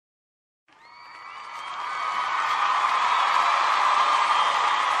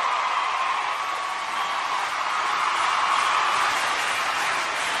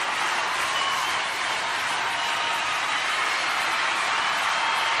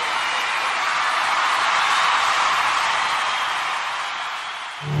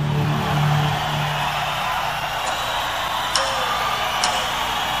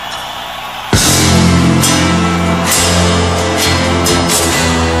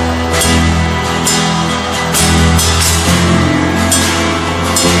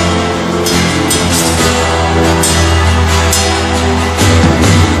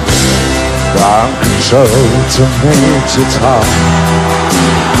control to Major Tom.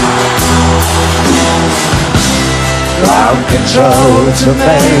 Ground control to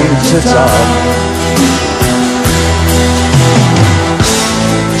Major Tom.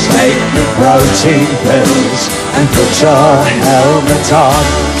 Take the protein pills and put your helmet on.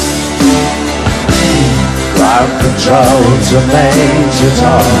 Ground control to Major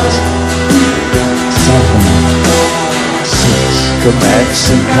Tom. 7, 6,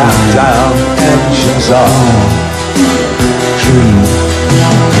 commencing countdown, engines on. 3,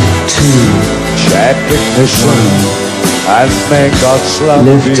 2, check ignition, and may God's love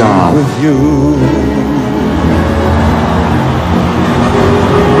be with you.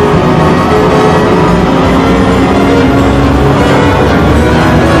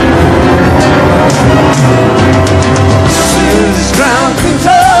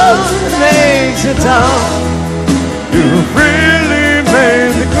 You've really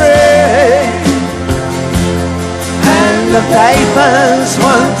made the grade, and the papers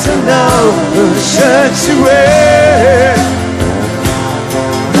want to know whose shirts you wear.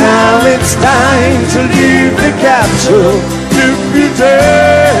 Now it's time to leave the capsule if you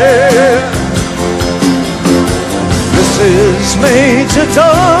dare. This is Major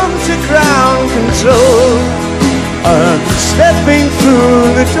Tom to ground control. I'm stepping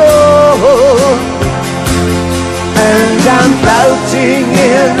through the door, and I'm floating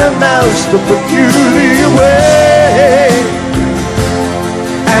in a most peculiar way,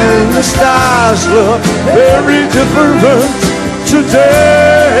 and the stars look very different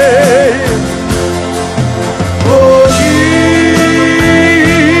today. Oh, here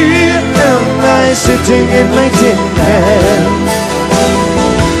am I sitting in my tin can,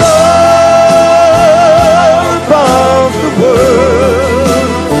 above the world.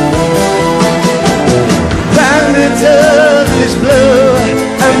 Planet Earth is blue,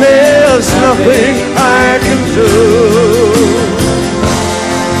 and there's nothing I can do.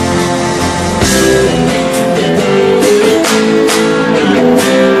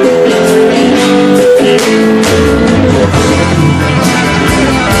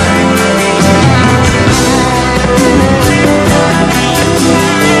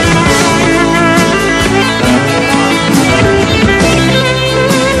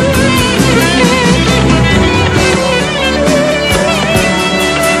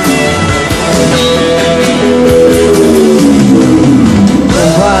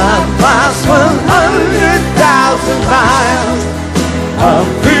 I'm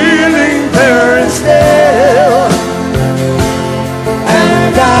feeling very still,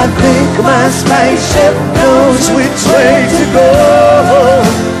 and I think my spaceship knows which way to go.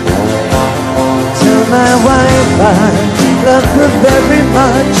 Tell my wife I love her very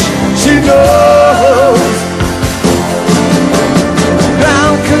much, she knows.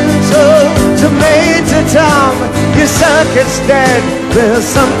 Ground control to Major Tom, your circuit's dead, there's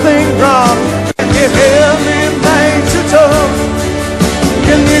something wrong. Can you hear me, Major Tom?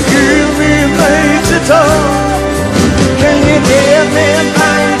 Can you hear me, Major Tom? Can you hear me,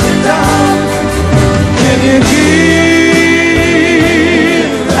 Major Tom? Can you hear?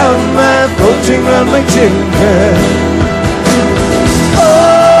 Am I floating on my tin can?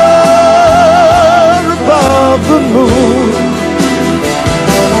 Oh, above the moon.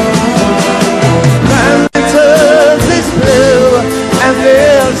 Planet Earth is blue, and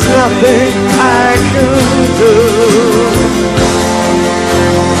there's nothing I can do.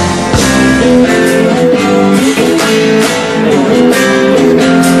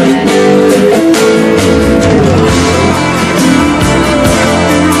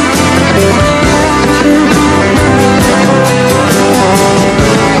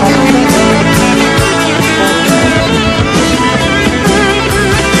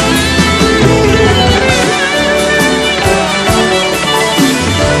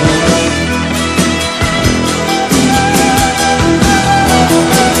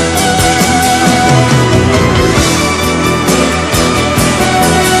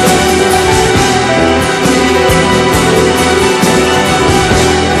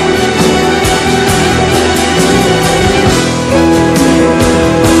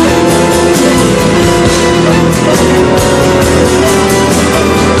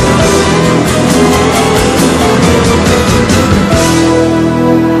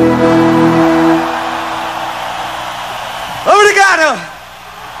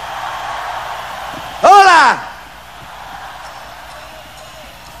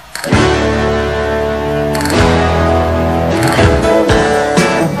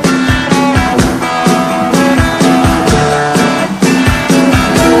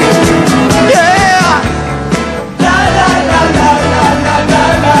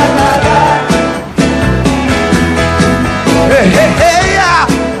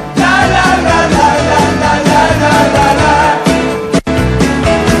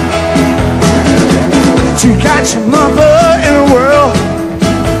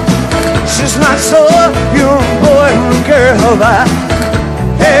 over.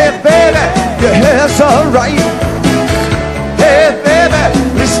 Hey baby, your hair's alright. Hey baby,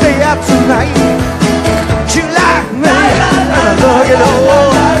 we stay out tonight. You like me, and I love it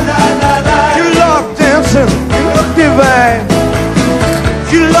all. You love dancing, you look divine.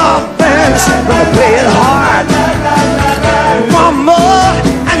 You love bands, when they play it hard. You want more,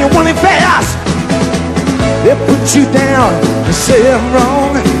 and you want it fast. They put you down, they say I'm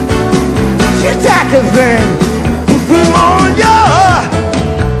wrong. You take a thing, put them on your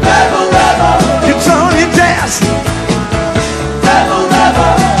rebel, rebel. You turn your dress, rebel,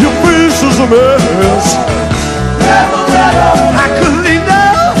 rebel. Your face is a mess, rebel, rebel. How could he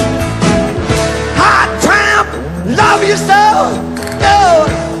know? Hot tramp, love you so, no.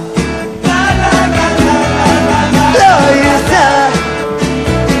 Love you so.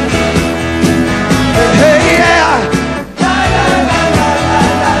 Hey, yeah.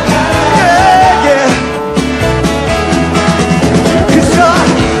 Yeah, yeah. 'Cause you're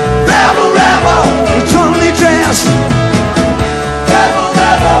rebel, rebel. You totally dressed. Rebel,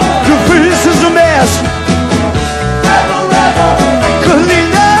 rebel. Your face is a mess. Rebel, rebel. I couldn't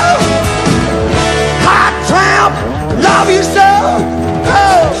know. Hot tramp, love you so.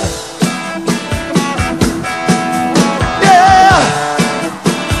 Oh. Yeah.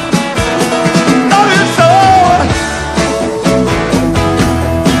 Love you so.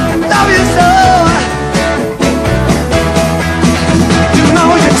 Love you so. You know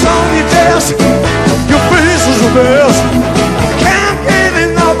you told me this. Your face is a mess. Can't get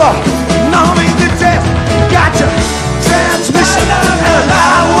enough. Numbing the test. Got your transmission and a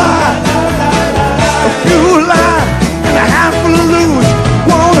loud wire. A few line and a handful of loose.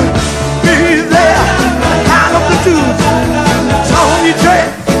 Wanna be there. Hang up the dudes. Tony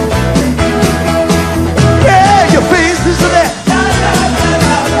Drake. Yeah, your face is there.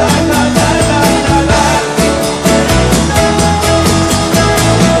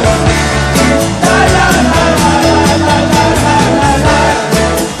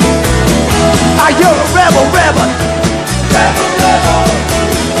 Are you a rebel, rebel? Rebel, rebel.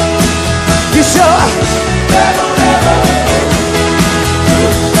 You sure? Rebel, rebel.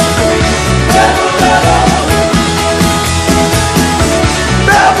 Rebel, rebel.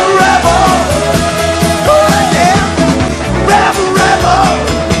 Rebel, rebel. Oh yeah. Rebel, rebel.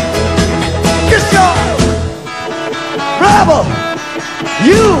 You sure? Rebel.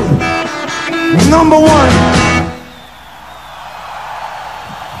 You. Number one.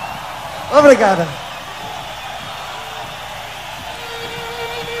 Obrigada.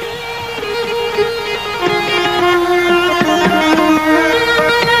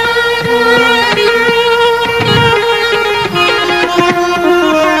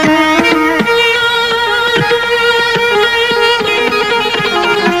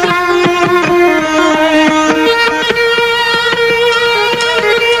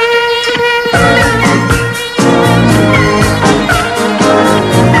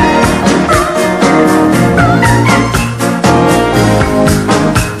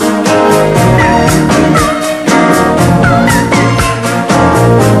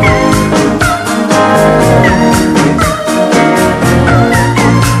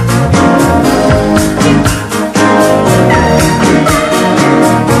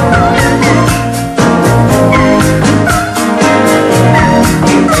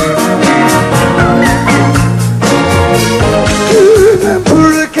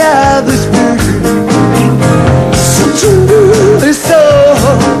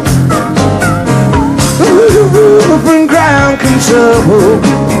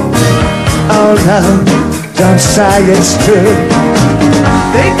 Oh no, don't say it's true.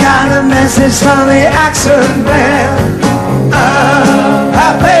 They got a message from the accent man. I'm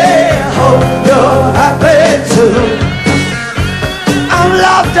happy, hope you're happy too. I'm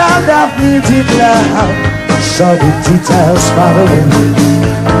loved, I love you deep down. So the details following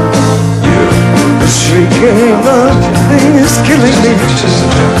the shrieking of thing is killing me.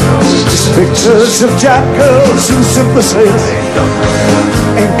 Just pictures of jackals who simply say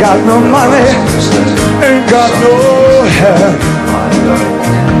ain't got no money, ain't got no hair.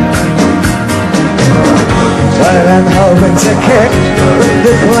 But I'm hoping to kick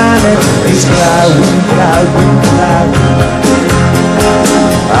the planet is clouding, clouding, clouding.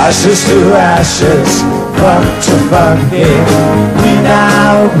 Ashes to ashes, funk to funky. We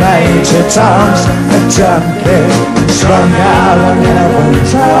now Major Toms and junkie, strung out on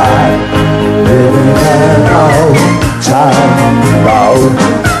heaven's high, living an old time road.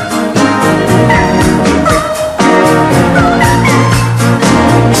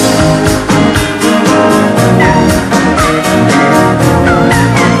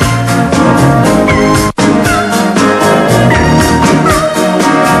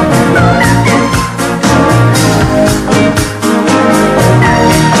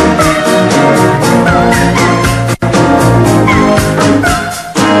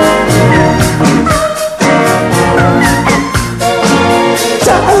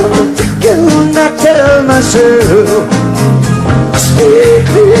 I'm thinking, I tell myself, speak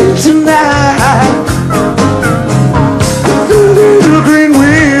me tonight. The little green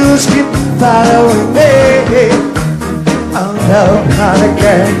wheels keep following me. Oh no, not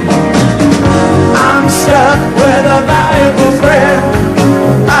again. I'm stuck with a valuable friend.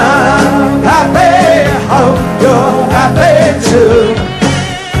 I'm happy, hope you're happy too.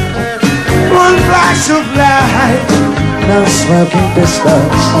 One flash of light, no smoking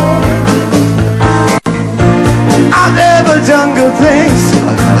pistols. I've never done good things.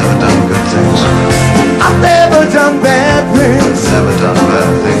 I've never done good things. I've never done bad things. Never done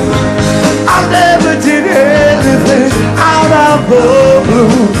bad things. I never did anything out of the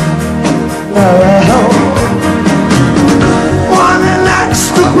blue. No. Wanna axe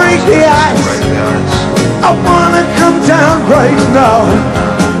to break the ice. Break the ice. I wanna come down right now.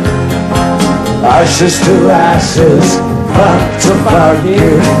 Ashes to ashes, fuck to fuck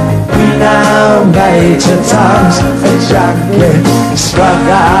you. We now Major Tom's a junkie, struck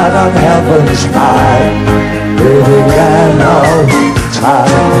out on heaven's high, living an old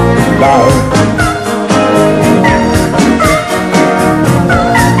time love.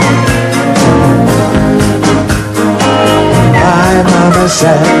 My mama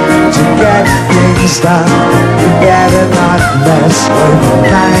said to get things done, you better not mess with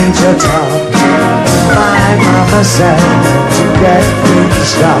Major Tom. My mama said to get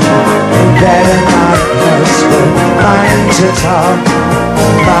things done, you better not mess with Major Tom.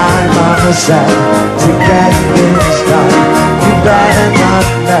 My mama said to get things done, you better not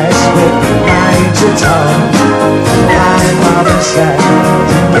mess with Major Tom. My mama said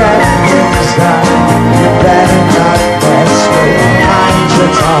to get things done, you better not mess with Major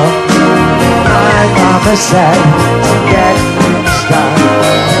Tom. My mama said to get things done,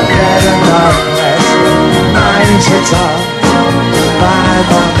 you better not mess with Major Tom. My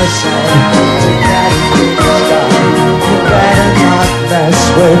mama said to get things done, you better not mess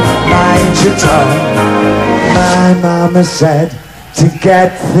with Major Tom. My mama said to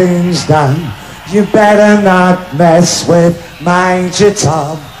get things done, you better not mess with Major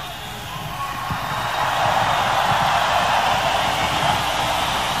Tom.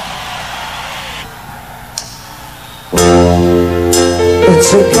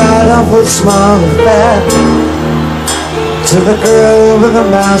 It's a god-awful small affair to the girl with the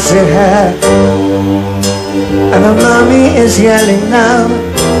mousy hair, and her mommy is yelling now,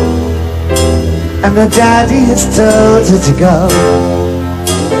 and her daddy has told her to go,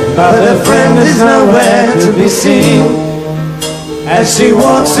 but her friend is nowhere to be seen as she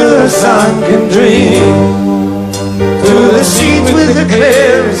walks to her sunken dream, to the sheet with the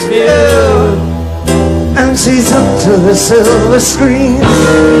clearest view, and she's up to the silver screen,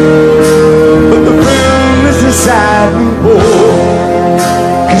 but the film is a sad report,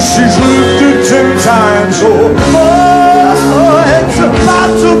 'cause she's lived it 10 times or more. It's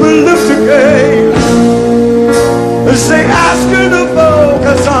about to be lived again as they ask her to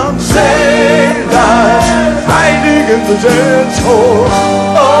focus on sailors hiding in the dance hall.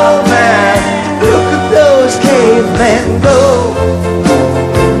 Oh man, look at those cavemen go.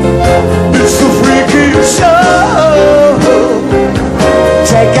 It's the freaky show.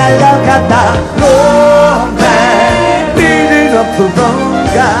 Take a look at that poor man beating up the wrong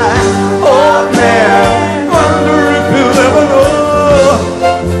guy. Oh man, wonder if he'll ever know.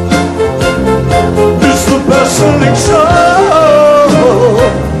 It's the best-selling show.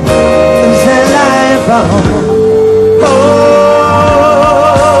 Is there life on?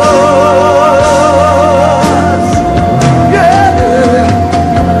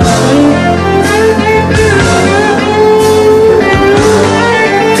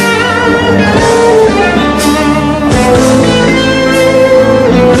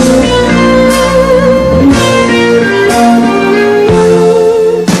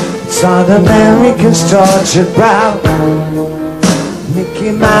 Saw the Americans tortured brow,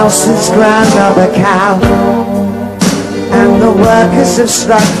 Mickey Mouse's grandmother cow, and the workers have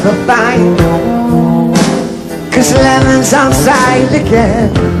struck the fight, 'cause Lennon's on side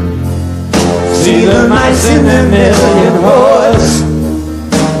again. See the mice in a million hordes,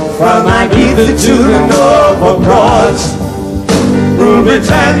 from Ibiza to the Norfolk Broads. Rule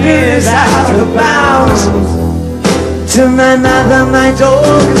Britannia is out of bounds. To my mother, my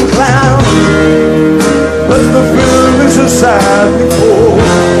dog and clown, but the film is a sad report,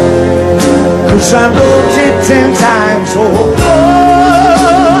 'cause I wrote it 10 times or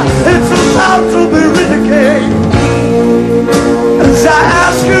more. It's about to be ridiculed as I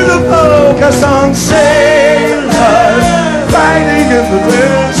ask you to focus on sailors fighting in the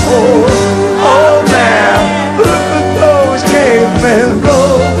dance hall. Oh man, look at those cavemen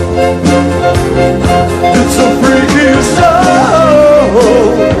go.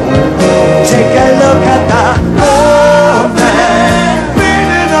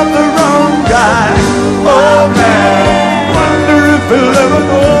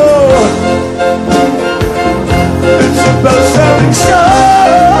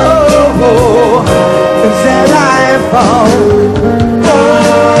 fall.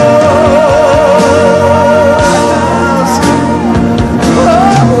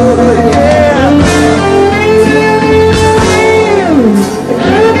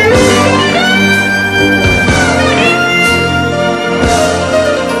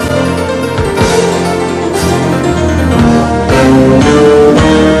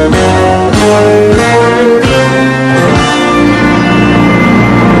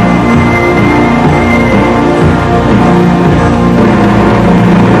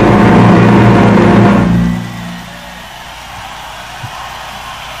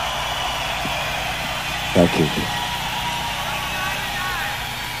 Thank you.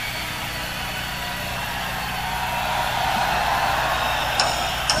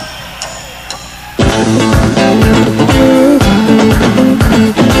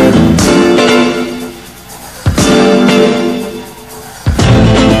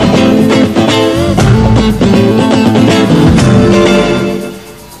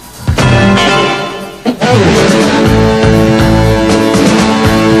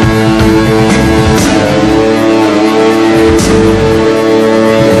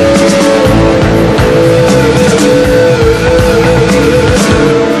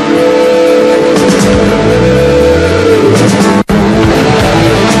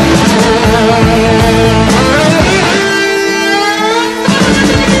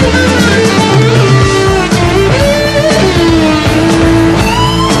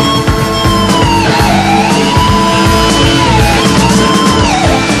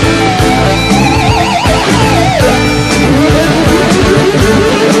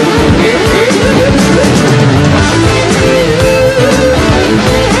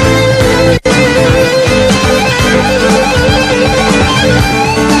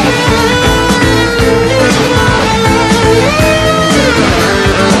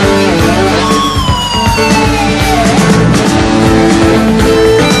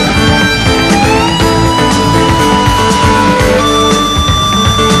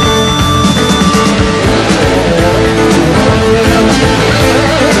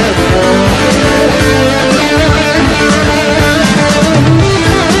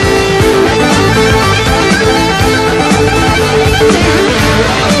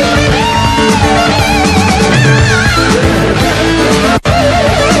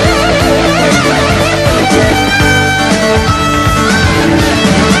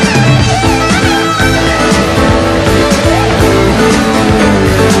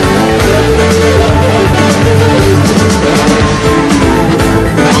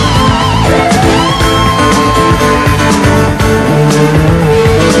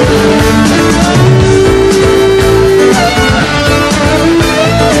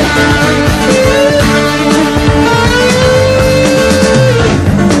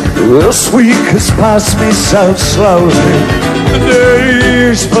 This week has passed me so slowly. The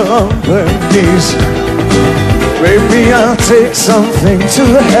days from the knees. Maybe I'll take something to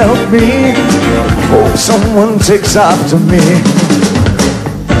help me. Hope someone takes after me.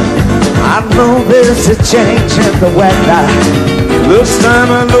 I know there's a change in the weather. This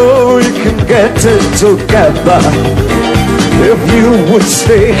time I know you can get it together. If you would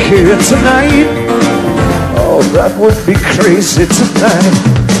stay here tonight, oh, that would be crazy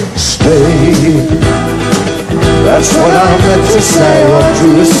tonight. Stay. That's what I meant to say, or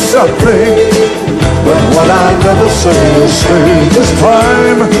do something. But what I never say is stay. This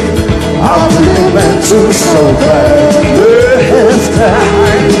time I really meant to so bad. This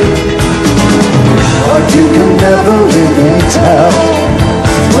time, but you can never really tell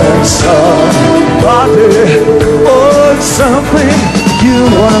when somebody or something you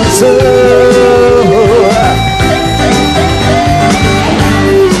want to.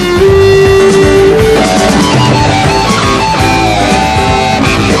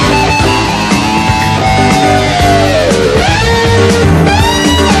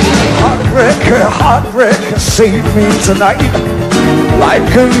 Heartbreaker, save me tonight. Life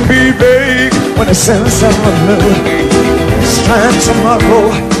can be big when it sends someone new. This time tomorrow,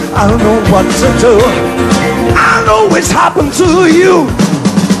 I'll know what to do. I know it's happened to you.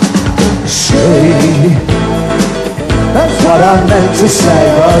 Say, that's what I meant to say,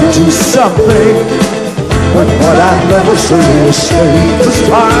 but do something. But what I never say is stay. This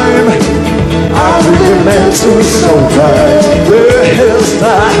time, I really meant to so bad. This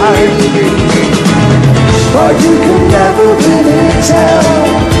time, but you can never really tell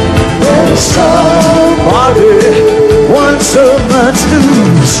when somebody wants so much to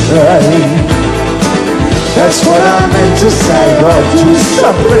say. That's what I meant to say, but do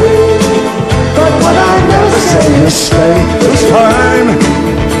something. But what I never say is stay. This time,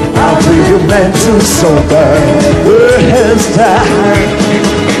 I really you're meant to sober her hairstyle.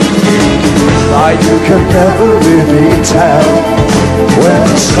 Like you can never really tell when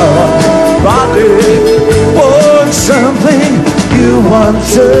somebody wants something you want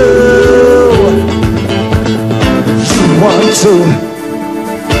to. You want to.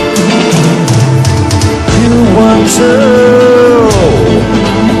 You want to.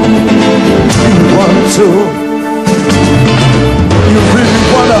 You want to. You really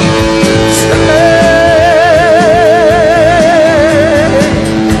wanna stay.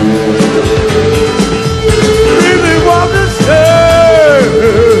 Really wanna stay.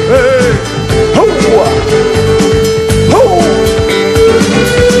 Oh, oh,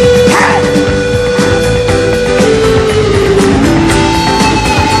 hey.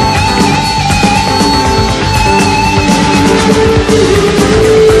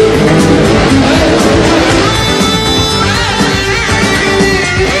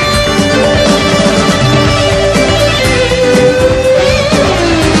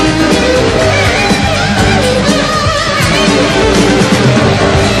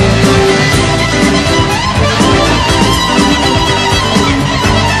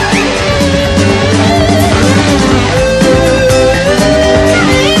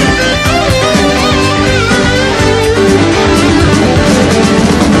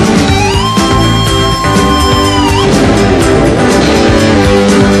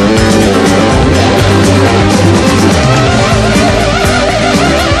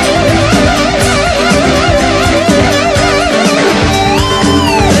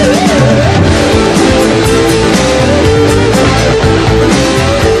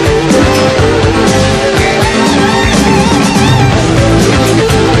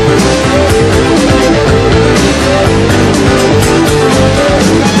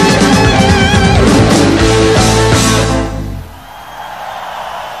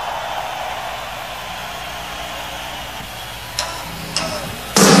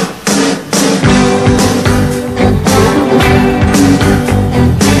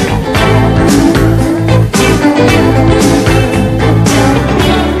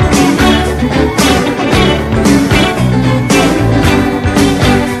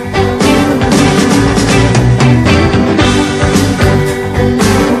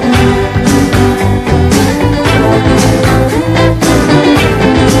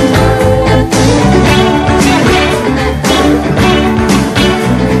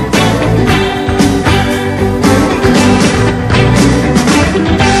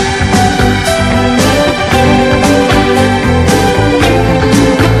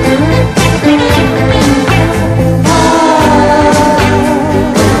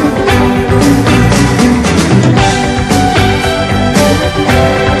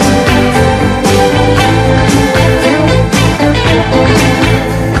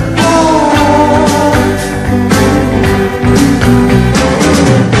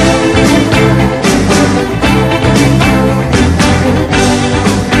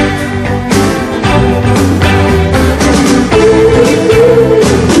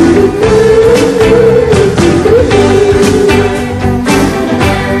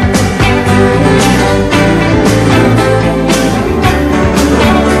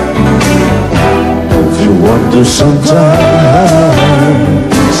 Sometimes,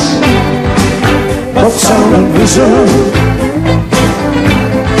 but Sound+Vision.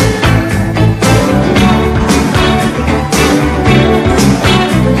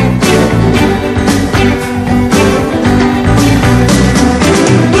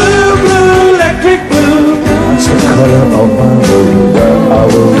 Blue, blue, electric blue. That's the color of my room where I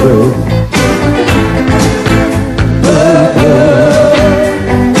will live. Blue, blue.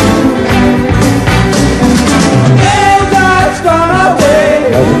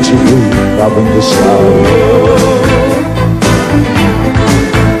 Up in the sky.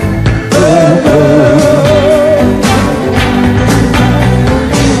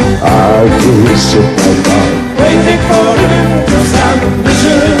 I will sit my mind waiting for the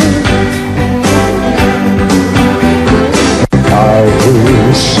Sound+Vision. I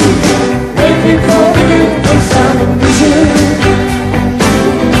will sit waiting for the Sound+Vision.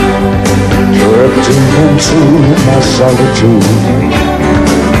 Drifting into my solitude.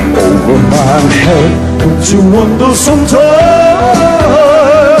 Over my head, don't you wonder sometimes?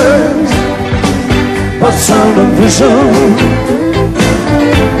 But Sound+Vision.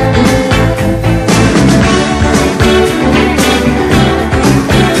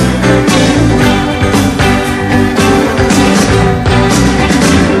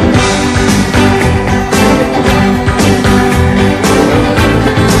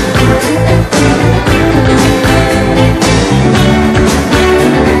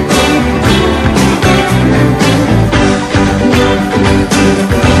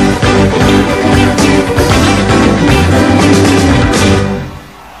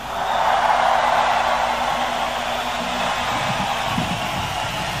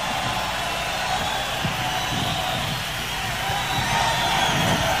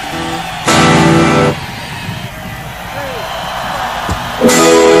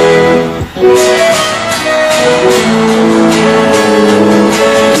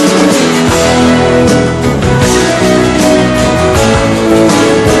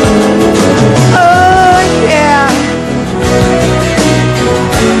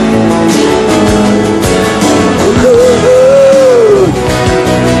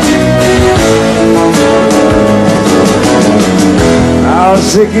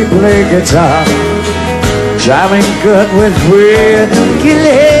 Ziggy play guitar, driving good with Weird and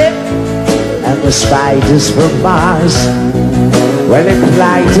Gilly, and the spiders from Mars. Well, he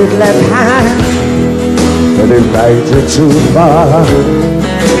plighted left hand, but he plighted too far.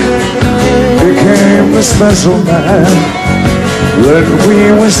 Became a special man when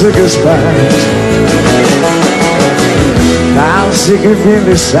we was Ziggy's band. Now Ziggy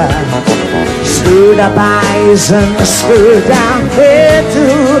really sad, screwed up eyes and screwed down hair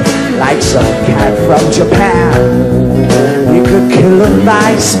too, like some cat from Japan. You could kill him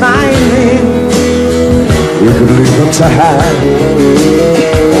by smiling, you could leave him to hang.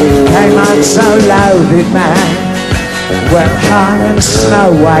 Came out so loaded, man, went hung in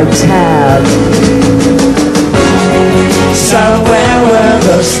Snow White's hat. So where were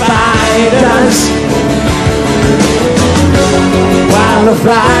the spiders while the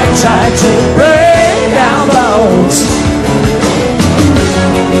fly tried to break down bones?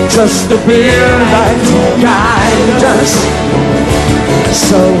 Just to be like guide us.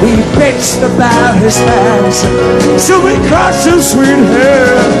 So we bitched about his hands, so we crossed his sweet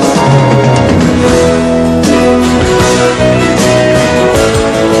hands.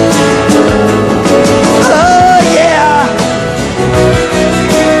 Oh yeah.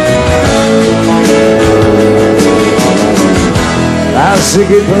 Our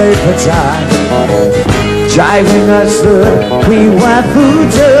Ziggy played for time, driving us through. We were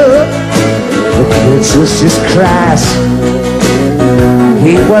voodoo. The kids was just crass.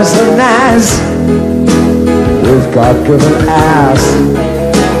 He was the Naz with God-given ass.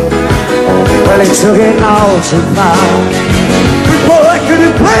 Well, he took it all too far before I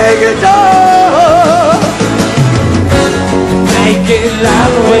could play guitar. Making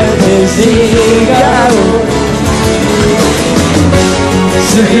love with his ego,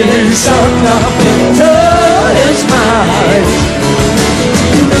 singing something up into his mind,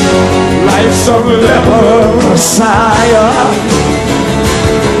 like some leper messiah.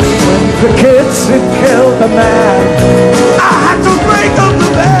 The kids had killed the man, I had to break up the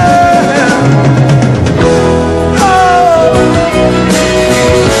band. Oh.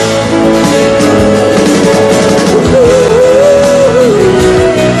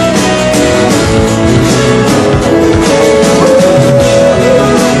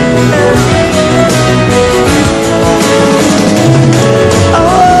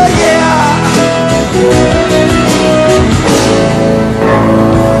 Oh yeah.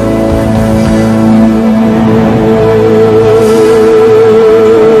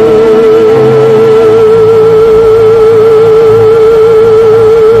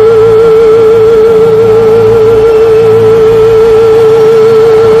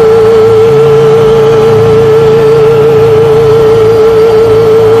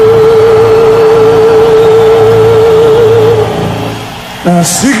 Now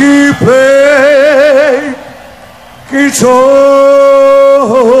Ziggy play guitar.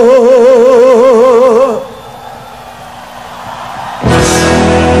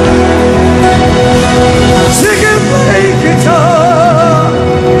 Ziggy play guitar.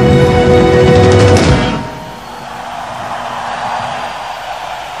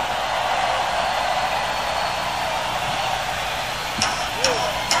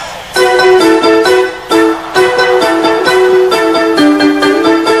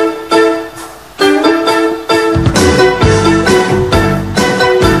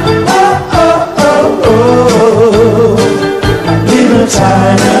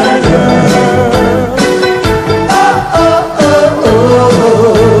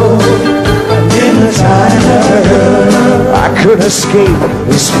 Escape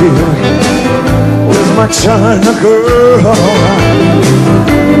this feeling with my China girl.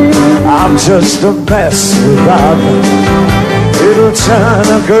 I'm just a mess without a little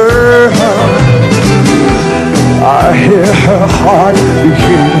China girl. I hear her heart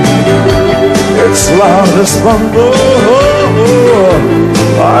beating, it's loud as thunder.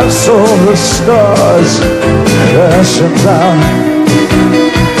 I saw the stars crashing down.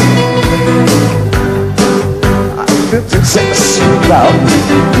 Success without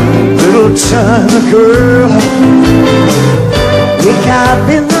little China girl. Wake up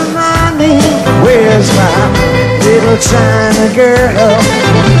in the morning, where's my little China girl?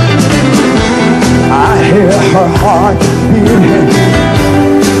 I hear her heart beating,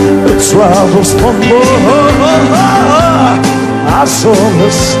 it's loud as thunder. I saw the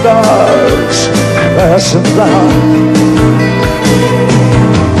stars crashing down.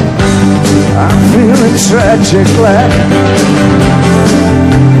 I'm feeling tragic like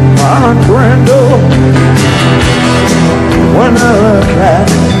Marlon Brando when I look at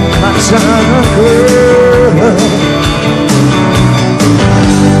my China girl.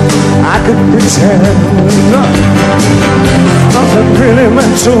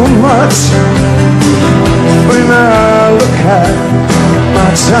 meant too much when I look at my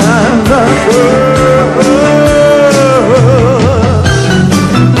China girl.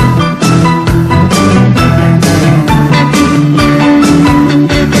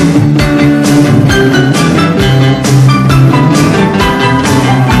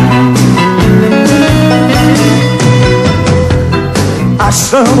 I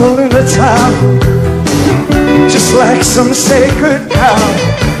stumble into town just like some sacred cow.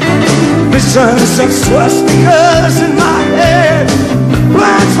 Visions of swastikas in my head,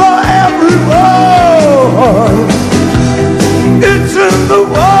 plans for everyone. It's in the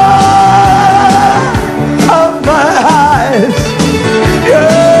wall of my eyes.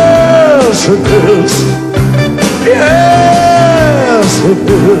 Yes, it is. Yes, it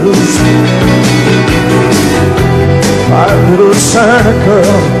is. My little China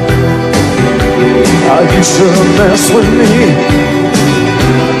girl, you should mess with me.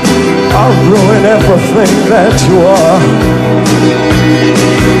 I'll ruin everything that you are.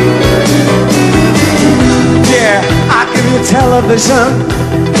 Yeah, I'll give you television,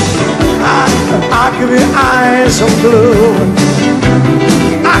 I'll give you eyes of blue,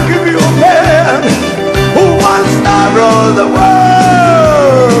 I'll give you a man who wants to rule the world.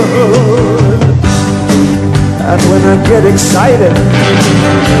 And when I get excited,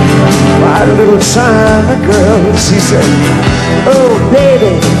 my little China girl, she said, oh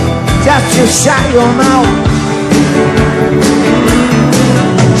baby, just you shut your mouth.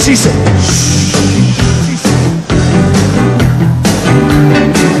 She said, shh.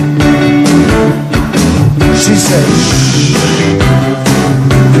 She said, shh.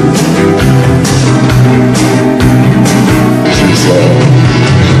 She said,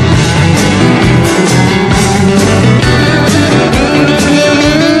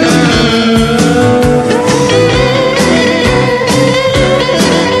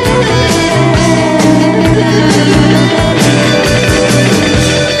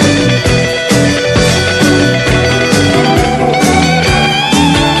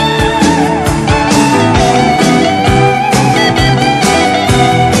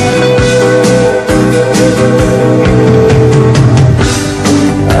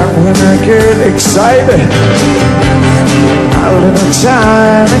 excited, my little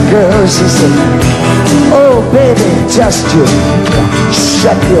China girl, she said, oh baby, just you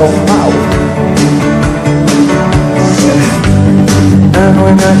shut your mouth. And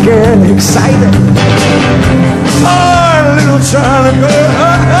when I get excited, oh little China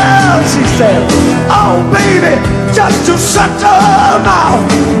girl, she said, oh baby, just you shut your mouth.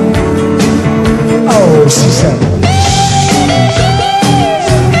 Oh, she said,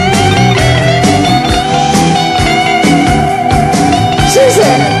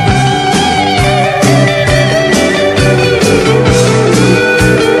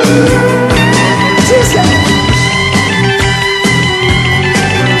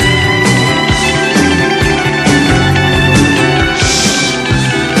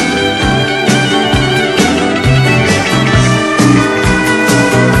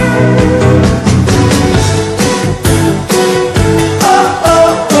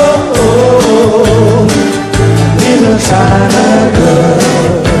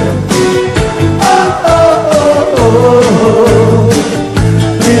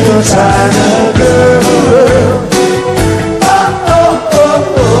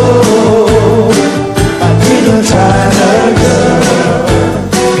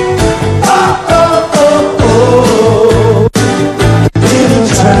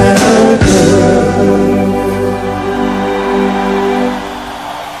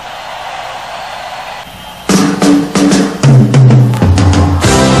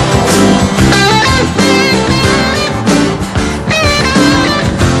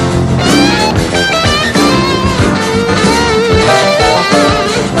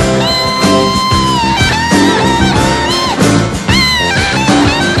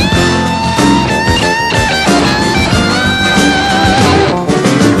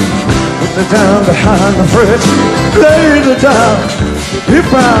 down behind the fridge, lay it down. If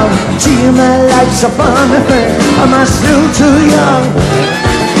I'm seeing my life's a funny thing, am I still too young?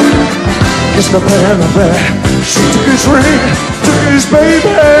 Kiss the baby, she took his ring, took his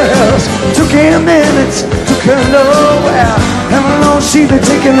babies, took him minutes, took her nowhere. Heaven knows she'd be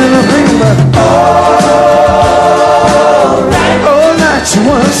taking anything but all right. All night she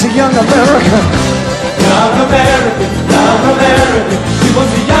was a young American. Young American, young American, she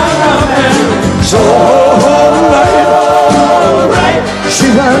was a young American. So alright, she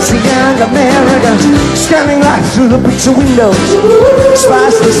was a young American, scanning life through the picture windows,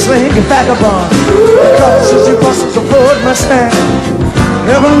 spies the slinky vagabond, crosses and bustles of Ford Mustang.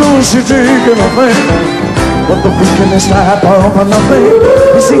 she's taking a thing, but the weakness type of nothing.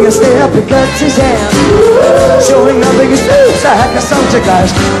 You see a step, he cuts his hand, showing nothing. He steps like a subject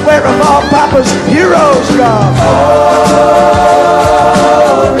eyes, where have all Papa's heroes gone? Oh,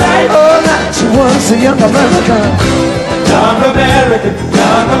 night, she was a young American. Young American,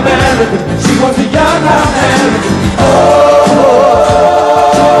 young American. She was a young American. Oh,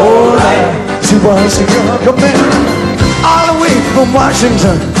 night, she was a young American. All the way from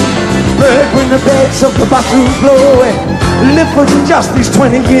Washington, back when the beds of the bathroom blowing. Lived for just these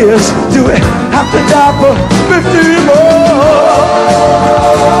 20 years. Do we have to die for 50 more?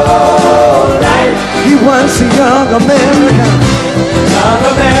 He was a young American. Young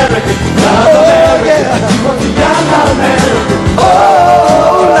American, young American. Yeah. He was a young American.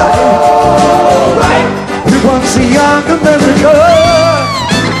 Oh, right. He was a young American.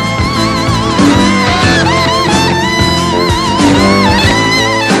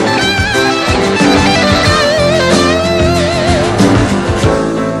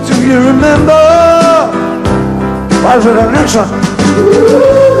 Do you remember? Was it an answer?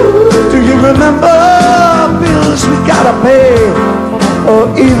 Do you remember bills we gotta pay? Or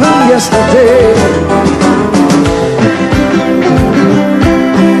even yesterday?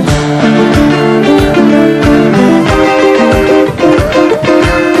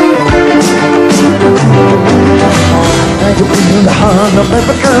 And you feel the heart of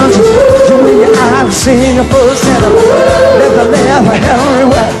Americans. You in your eyes sing a falsetto. Let the laugh of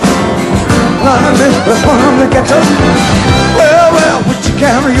everywhere. London, from the ghetto. Well, would you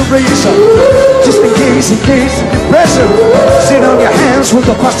carry your razor? Just in case of depression. Sit on your hands with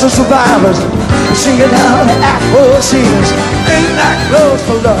the foster survivors. Sing it out the act for singers. Ain't that close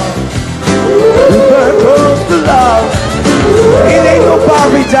for love? We're close to love. It ain't no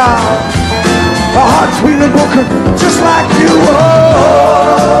Barbie doll. Our hearts feeling broken just like you. Oh,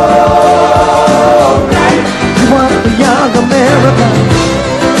 you want the young American.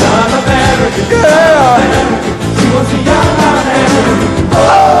 Young American, yeah. She was a young American.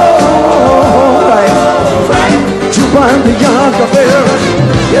 Oh, right. You want the young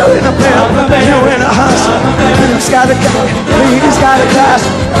American. You're in a bell, you're in a hustle. Blue's got a gun, lady's got a glass.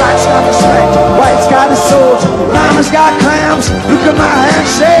 Black's got a strength, white's got a soldier. Mama's got clams, look at my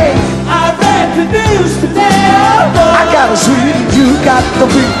handshake. I read the news today. I got a sweet, you got the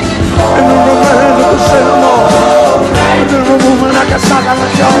beat. And then the man who said more. And then the woman I got stuck on the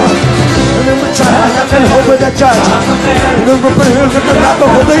jaw. And then we try and hope with the judge. And then the man who got the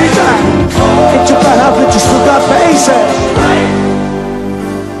whole day time. Ain't you proud that you still got faces?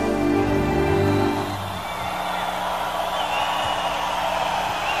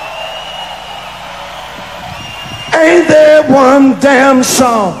 Ain't there one damn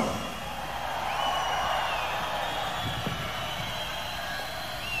song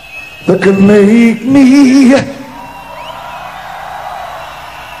that could make me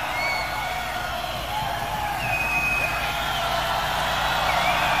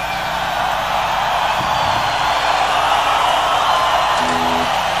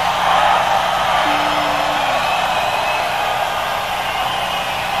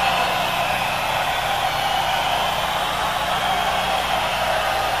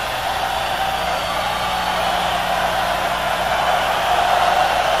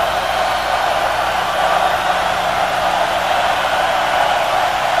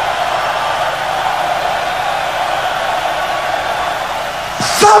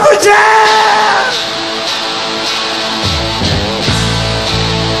suffragette!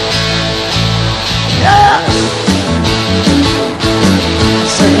 Yeah!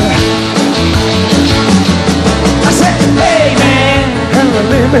 I said, hey man, Henry,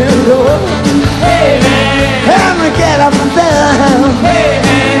 leave me alone. Hey man, Henry, get up and down. Hey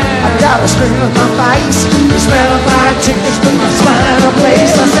man, I got a string on my face. You smell of fried chickens with my spine in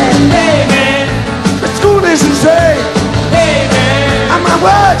place. I said, hey man, let's go this and say. My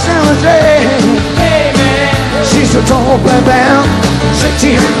words sound the same. Hey man, she's a tall black bound. Said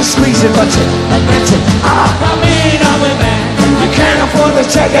she had to squeeze it, but she come in on the man. You can't afford to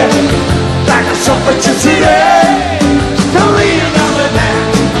check it like a suffragette today. Come in on the man.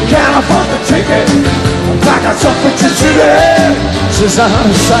 You can't afford to take it like a suffragette today. She's out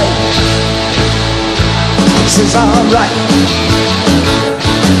of sight. She's alright.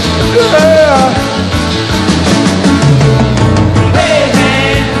 Yeah.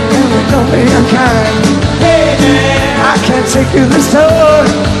 Don't be unkind. Hey man, I can't take you this time.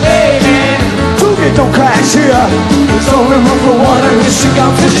 Hey man, Toogie don't crash here. There's only room for one, and here she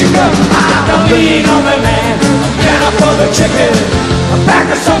comes, here she comes. I don't need no man. Can't afford the chicken. I'm back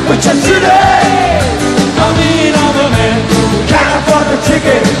to suffragette today. Don't need no man. Can't afford the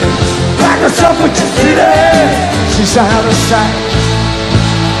ticket. She's out of sight.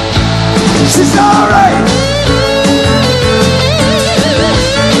 She's alright.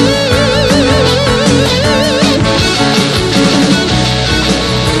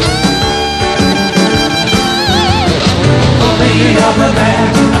 I'm a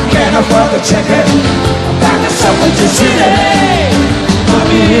man, I can't afford the ticket. I'm back to Subway City. I'm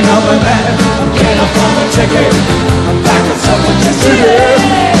a man, I can't afford the ticket. I'm back to Subway City.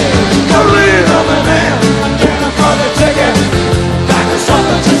 I'm a man, I can't afford the ticket. I'm back to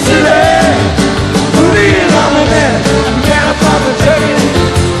Subway City. I'm a man, I can't afford the ticket.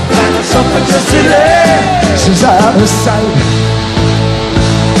 I'm back to Subway City. She's out of sight.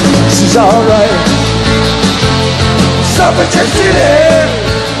 She's alright. Suffragette city,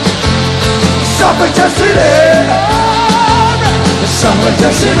 suffragette city,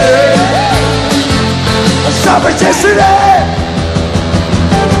 suffragette city, suffragette city.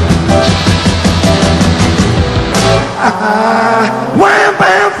 Wham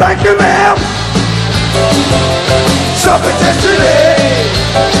bam, thank you ma'am. Suffragette city,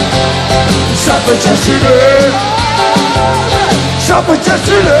 suffragette city, suffragette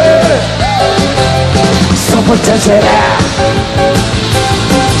city. Suffragette city,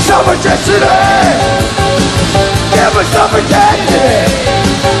 suffragette city, give us suffragette,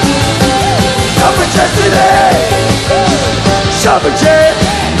 suffragette city, suffragette,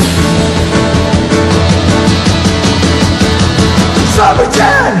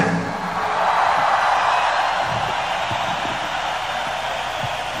 suffragette.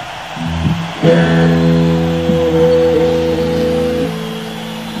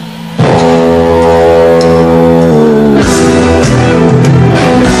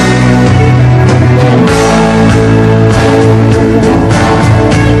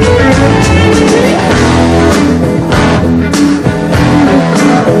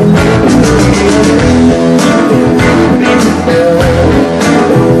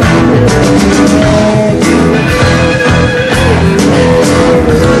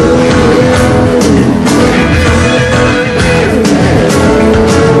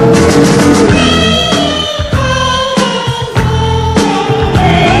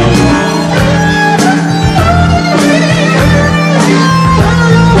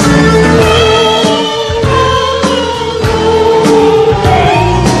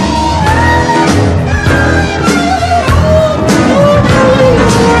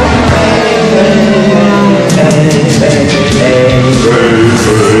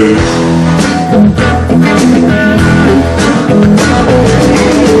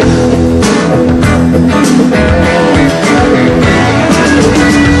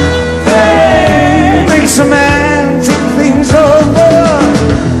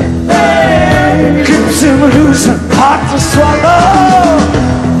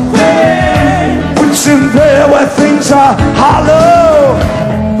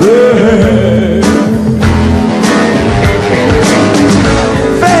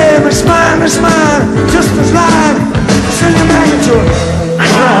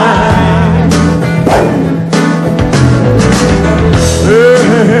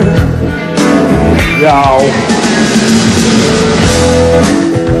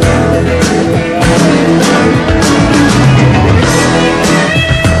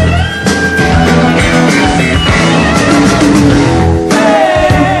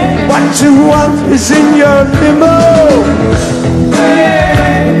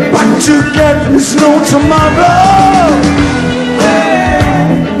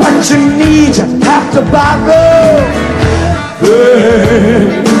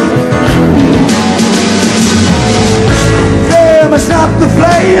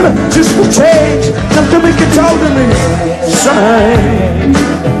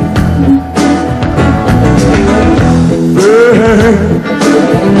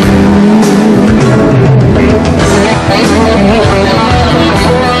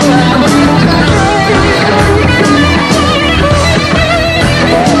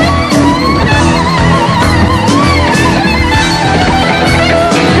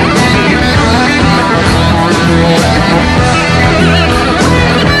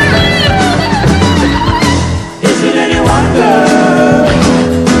 Is it any wonder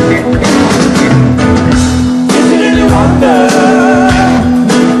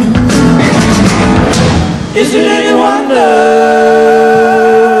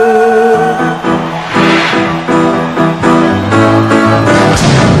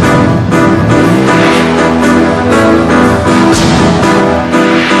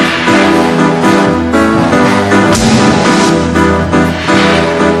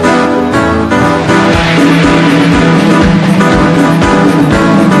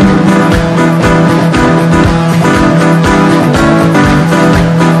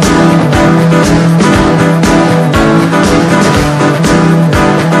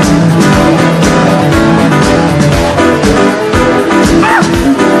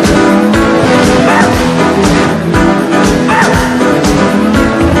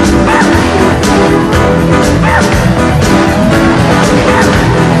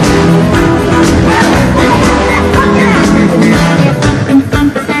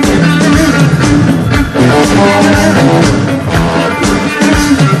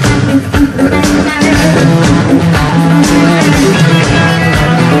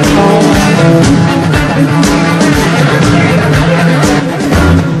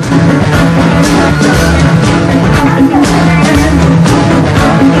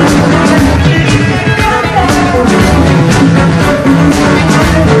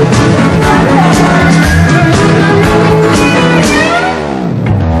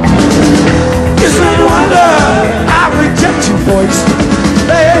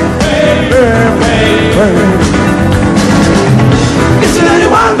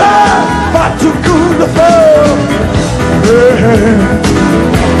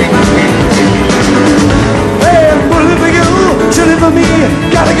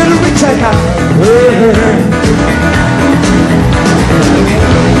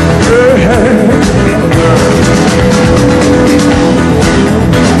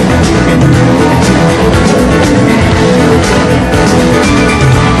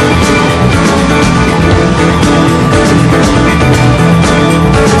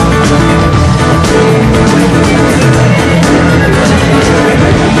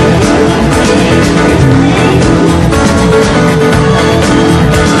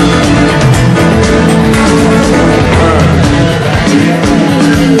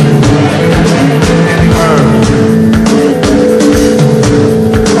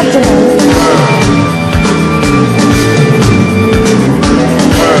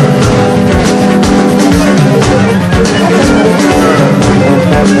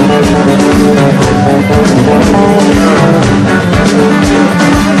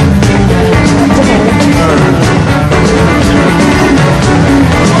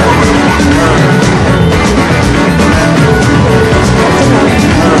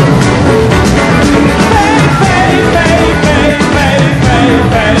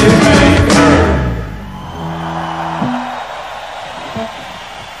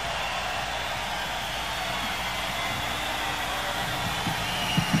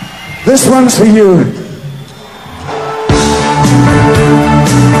one's for you.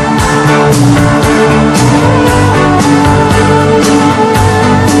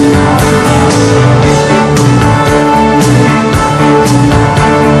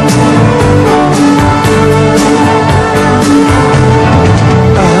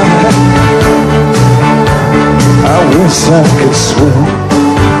 I wish I could swim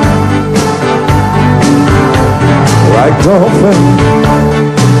like dolphin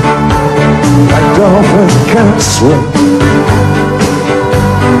can't swim.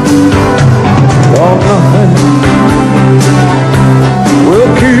 Oh, nothing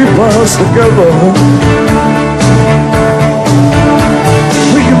will keep us together.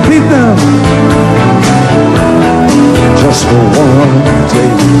 We can beat them just for one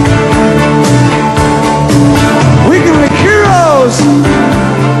day. We can be heroes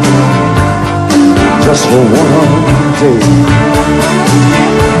just for one day.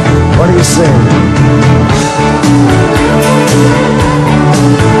 What do you say?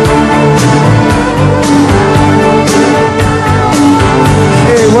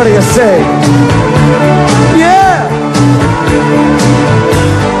 Hey, what do you say? Yeah!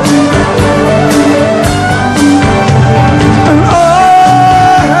 And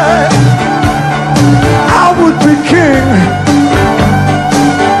I would be king,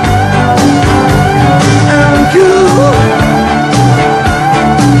 and you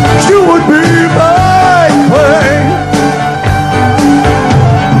would be my queen.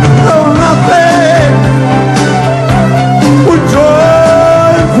 Though nothing would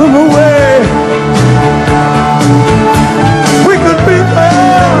drive them away, we could be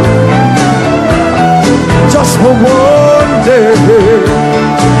there just for one day.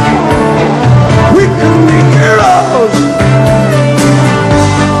 We can be heroes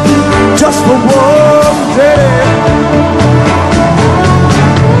just for one day.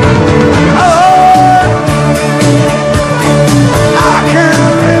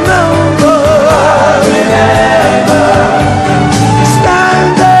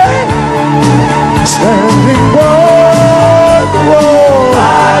 Standing by the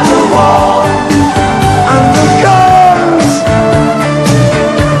wall, and the guns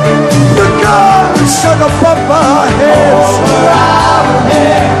shut above our heads,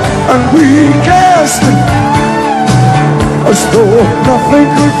 and we cast as though nothing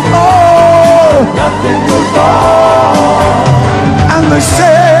could fall, and they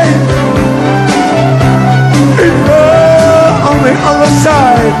say it fell on the other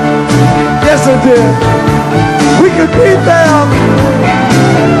side. Yes, it did. We could beat them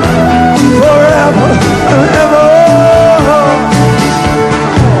forever and ever.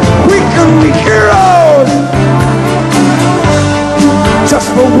 We can be heroes just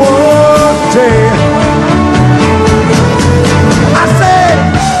for one day. I said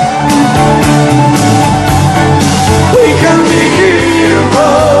we can be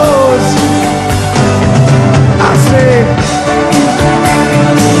heroes. I said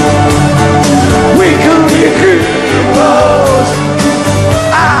we can be heroes.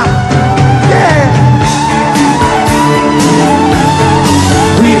 Ah, yeah.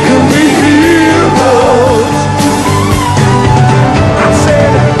 We can be heroes. I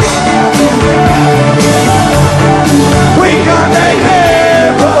said we can be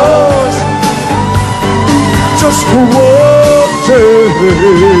heroes just for one day.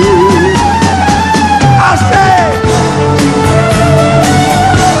 I said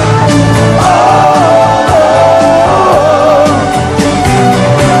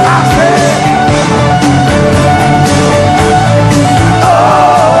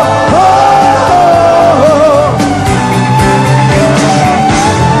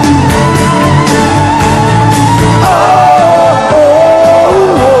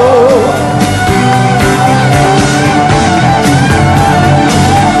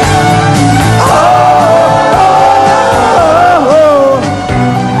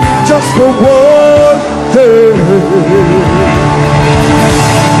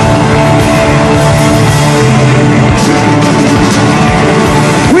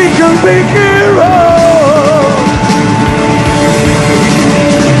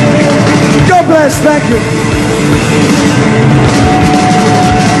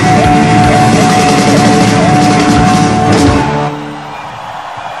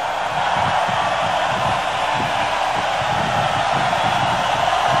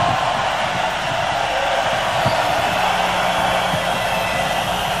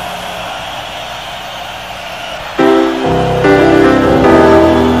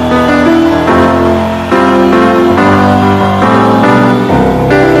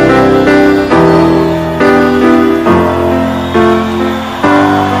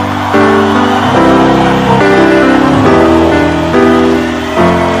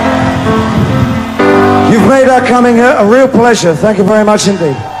You've made our coming here a real pleasure. Thank you very much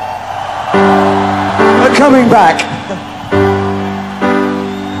indeed. We're coming back.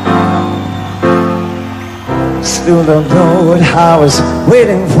 Still don't know what I was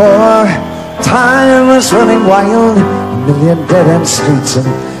waiting for. Time was running wild, a million dead-end streets, and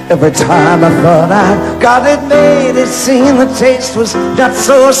every time I thought I got it made, it seemed the taste was not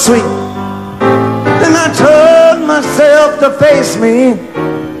so sweet. Then I told myself to face me,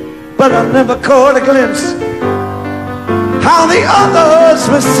 but I never caught a glimpse how the others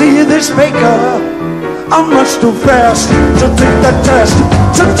will see this faker. I'm much too fast to take the test.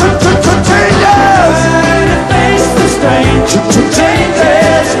 Changes. Face the strange.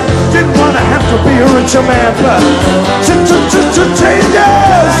 Changes. Didn't want to have to be a richer man, but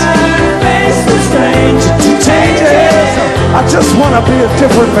changes. Face the strange. Changes. I just want to be a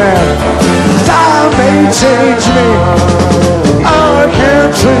different man. Time may change me. I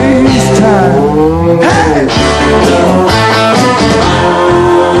can't trace time. Hey!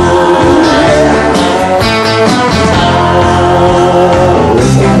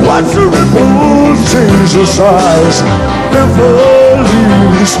 Watch the ripples change the size, never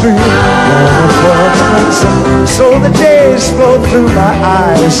leave the stream. So the days flow through my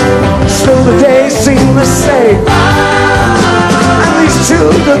eyes, so the days seem the same. And these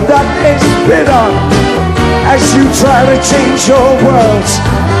children that they spit on as you try to change your worlds.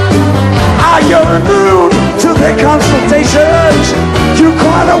 Are you immune to their consultations? You're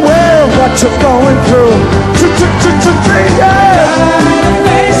quite aware of what you're going through. Changes.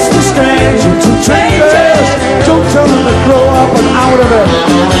 Face the strange. Changes. Don't tell them to grow up and out of it.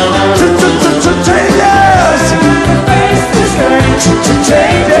 Changes. Face the strange.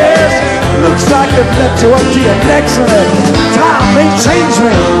 Changes. Looks like they've left you up to your necks in it. Time may change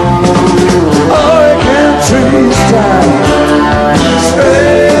me. Oh, I can't change time.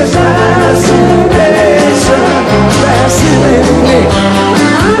 Strange fascination, fascinating me.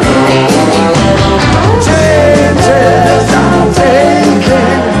 Changes I'm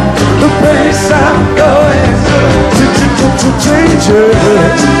taking, the place I'm going.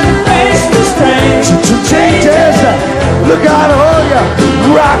 Changes, face the strange. Changes, look out all ya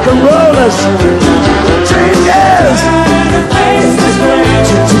rock and rollers. Changes, face the strange.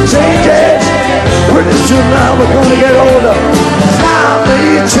 Changes, pretty soon now we're gonna get older. Time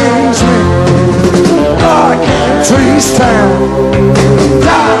may change me. Oh, I can't trace time.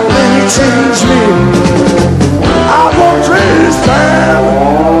 Time may change me. I won't trace time.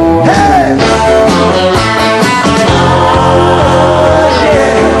 Hey!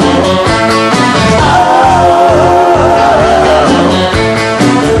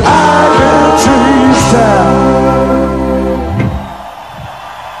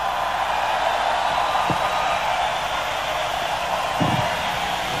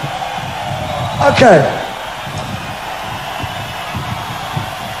 Okay.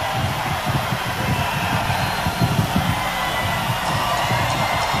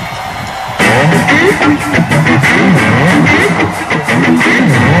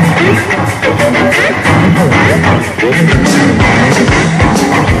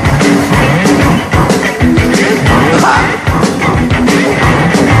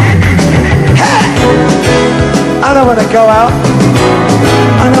 I don't want to go out.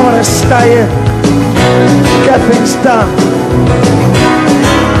 I don't want to stay in. Get things done.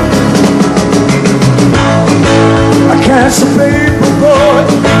 I can't say paper boy,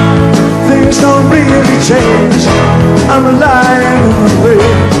 things don't really change. I'm lying in the way,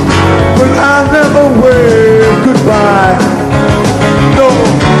 but I never wave goodbye. No,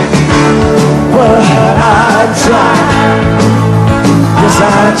 but I try. Yes, I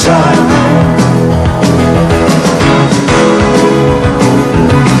try.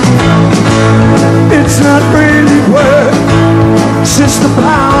 It's not really work, since the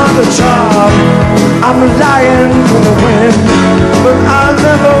power of the charm. I'm lying in the wind, but I'll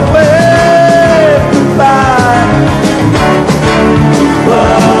never wave goodbye.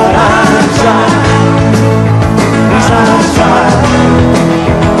 But I try, yes I try.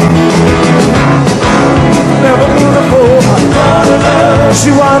 Never gonna fall.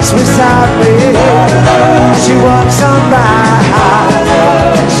 She wants me sadly, she wants on my.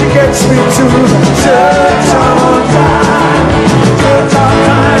 She gets me to the church on time. Church on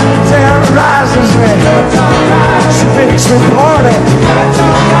time terrorizes me. She makes me party.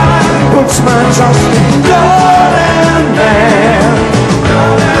 Puts my trust in God and man.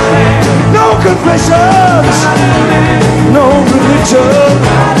 No confessions, no religion.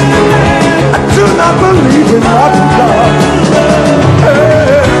 I do not believe in love and love.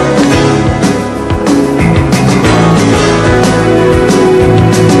 Hey.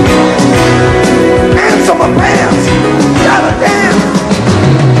 And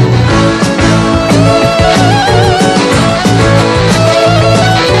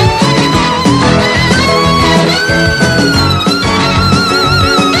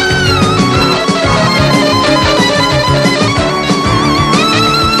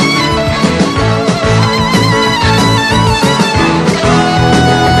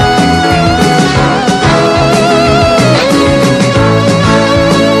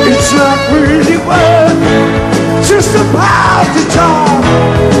off the top.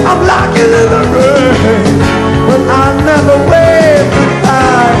 I'm like it in the rain, but I never wave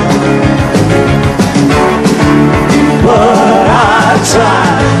goodbye. But I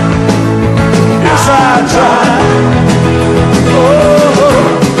tried, yes I tried. Oh,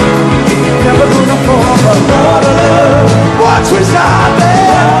 never gonna fall for love. What's beside me?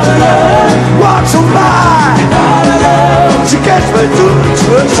 What's on my? She gets me through the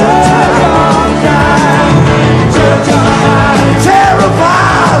church time.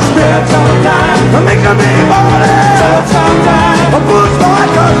 Terrifies me. I'm making me money. I push my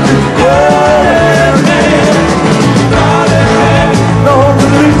country. No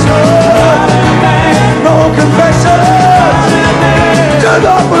religion, no confession. Do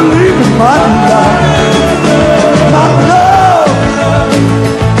not believe in my love. My love,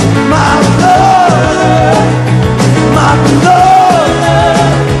 my love, my love.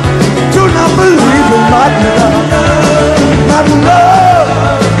 Do not believe in my love. My love,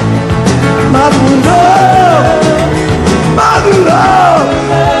 my love, my love.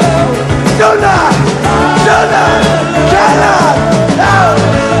 Do not, cannot, no.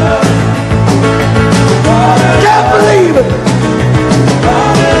 Can't believe it.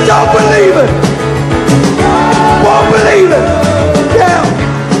 Don't believe it. Won't believe it. Yeah.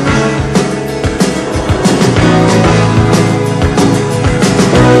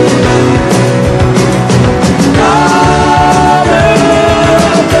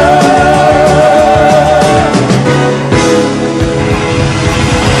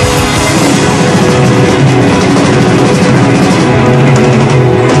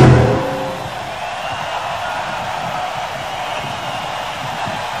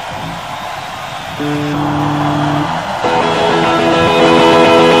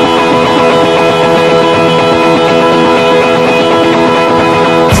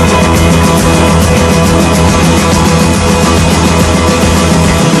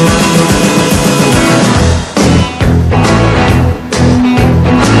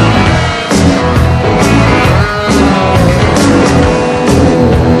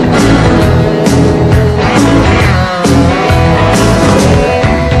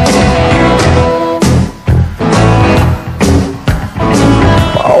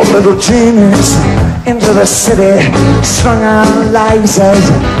 Little genies into the city, strung on lasers,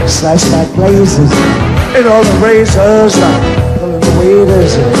 sliced like blazes. In all the razors, pulling the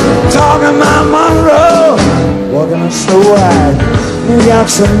waiters, talking about Monroe, walking on Snow White. New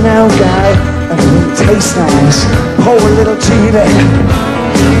York's a now guy, and he tastes nice. Poor little genie.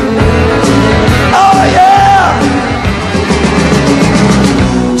 Oh yeah!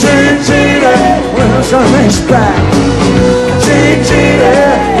 Genie, wheels on his back. Genie.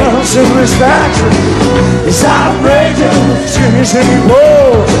 Satisfaction is outrageous. Jimmy's in the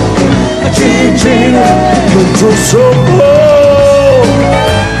world. Genie, you're so cool.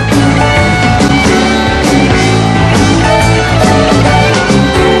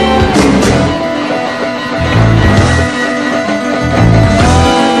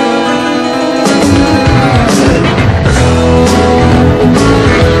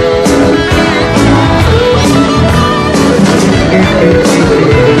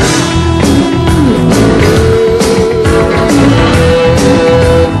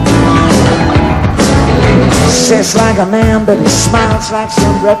 Sits like a man, but he smiles like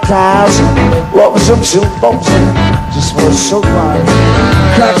some reptiles. What was up, so boxing, just was so wild.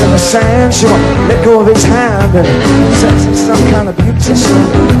 Cracked in the sand, she won't let go of his hand. And sets in some kind of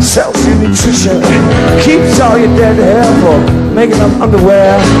beautician, sells you nutrition, keeps all your dead hair for making up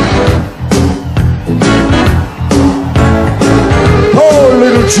underwear. Oh,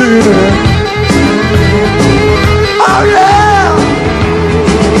 little Genie. Oh yeah.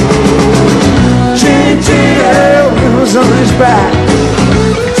 Wheels on his back.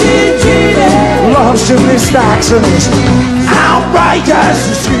 Lost in his stacks and his outrageous.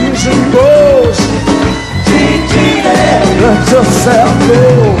 He screams and goes. Let yourself go.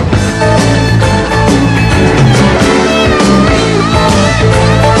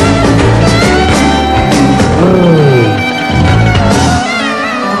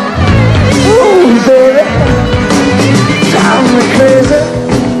 Ooh, baby, drive me crazy.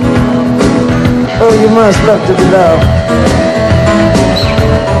 Oh, you must love to be loved.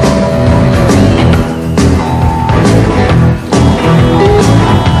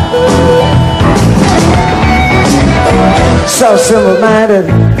 So simple-minded,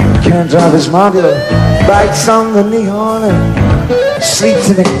 can't drive his modular, bites on the neon and sleeps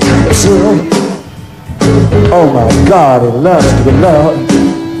in the capsule. Oh my God, he loves to be loved.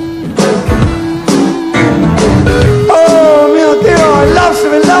 Oh, mio Dio, he loves to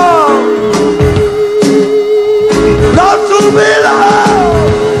be loved. Loves to be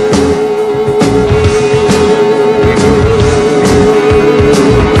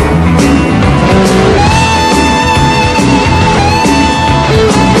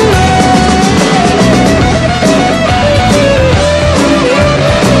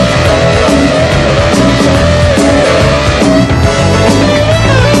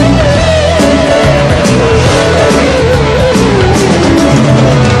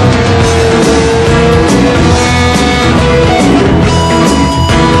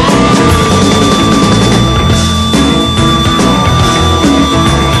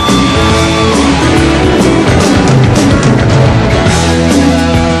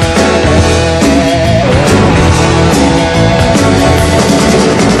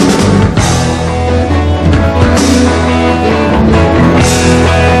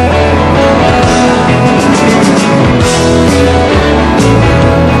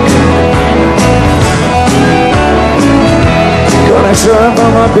Nice run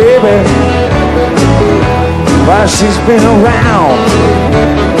for my baby while she's been around.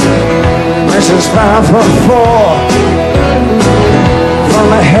 Mrs. 5'4", from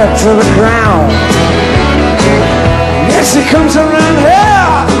the head to the ground. Yes, she comes around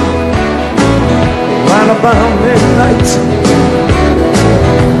here right about midnight.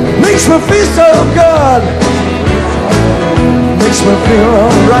 Makes me feel so good, makes me feel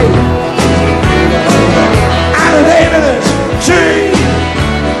alright. And the name of this G-L-O-R-I.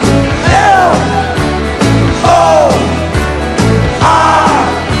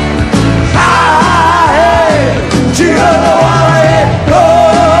 G-L-O-R-I,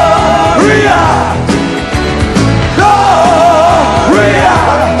 Glória, Glória,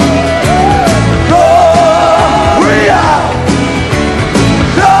 Glória,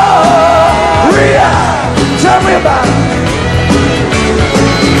 Glória. Tell me about it.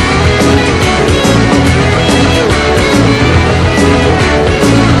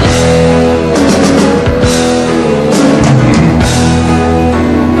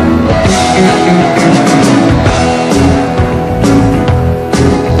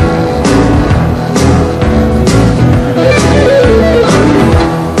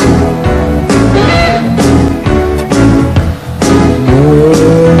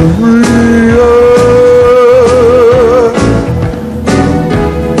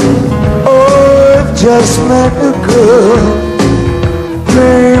 Just met a girl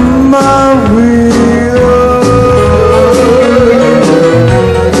named Maria,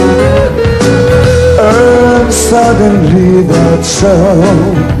 and suddenly that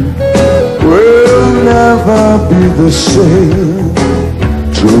sound will never be the same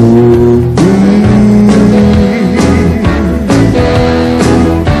to me.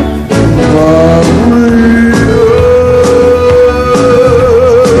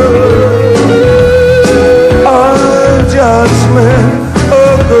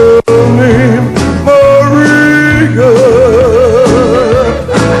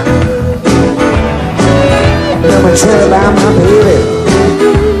 Tell about my baby.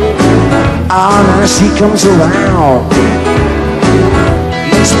 Oh, now she comes around,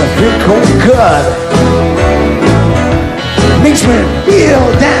 makes me feel cold good, makes me feel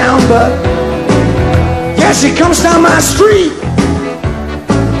down, but yeah, she comes down my street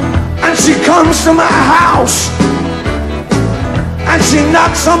and she comes to my house and she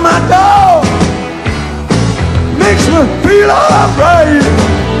knocks on my door, makes me feel alright.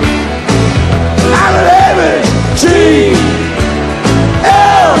 I love it. G-L-O-R-I,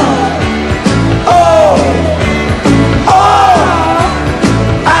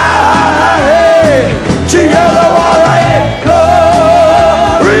 G-L-O-R-I,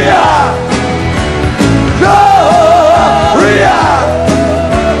 Glória, Glória,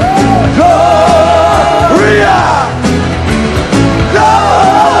 Glória,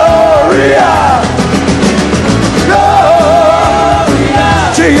 Glória, Glória,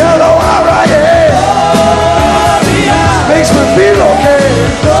 G-L-O-R-I. Makes me feel okay.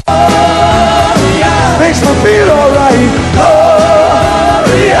 Glória. Makes me feel alright.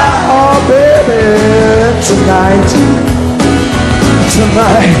 Glória. Oh baby, tonight,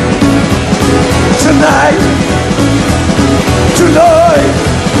 tonight, tonight, tonight,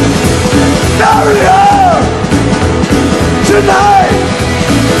 Glória, tonight.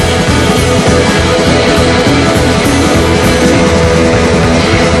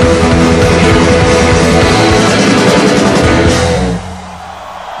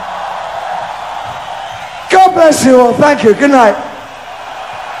 God bless you all. Thank you. Good night.